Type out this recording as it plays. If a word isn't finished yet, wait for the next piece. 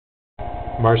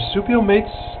Marsupial Mates,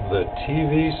 the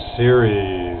TV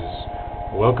series.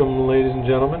 Welcome, ladies and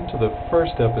gentlemen, to the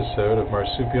first episode of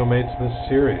Marsupial Mates, the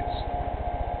series.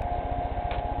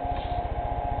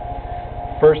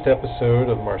 First episode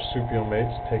of Marsupial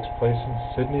Mates takes place in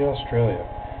Sydney, Australia.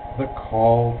 The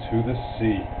Call to the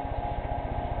Sea.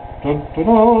 Dun, dun,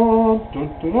 dun, dun,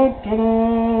 dun, dun,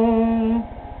 dun.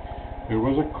 It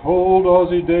was a cold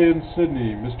Aussie day in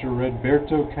Sydney. Mr.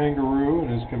 Redberto Kangaroo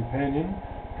and his companion,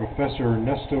 Professor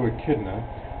Ernesto Echidna,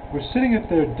 were sitting at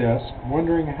their desk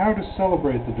wondering how to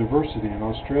celebrate the diversity in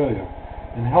Australia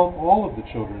and help all of the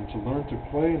children to learn to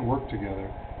play and work together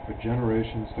for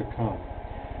generations to come.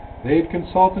 They had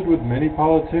consulted with many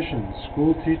politicians,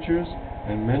 school teachers,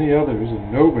 and many others,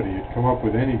 and nobody had come up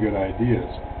with any good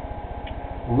ideas.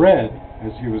 Red,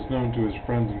 as he was known to his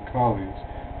friends and colleagues,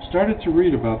 started to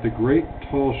read about the great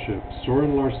tall ship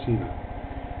Soren Larsina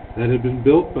that had been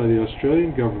built by the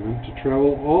Australian government to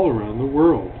travel all around the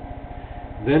world.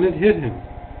 Then it hit him.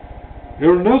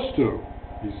 "Ernesto,"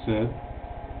 he said.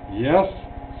 "Yes,"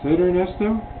 said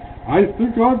Ernesto. "I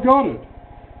think I've got it.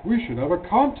 We should have a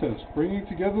contest bringing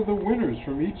together the winners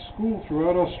from each school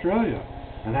throughout Australia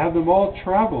and have them all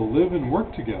travel, live, and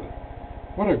work together."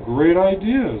 "What a great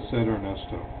idea," said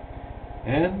Ernesto.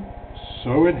 And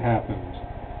so it happened.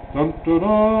 Dun, dun,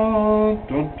 dun,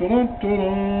 dun, dun, dun,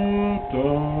 dun,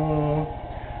 dun.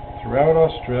 Throughout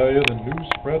Australia, the news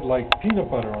spread like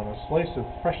peanut butter on a slice of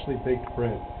freshly baked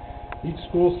bread. Each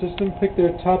school system picked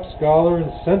their top scholar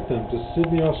and sent them to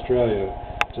Sydney, Australia,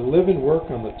 to live and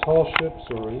work on the tall ship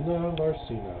Sorena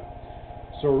Larsina,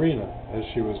 Sorena as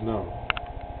she was known.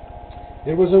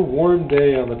 It was a warm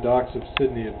day on the docks of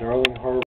Sydney at Darling Harbour.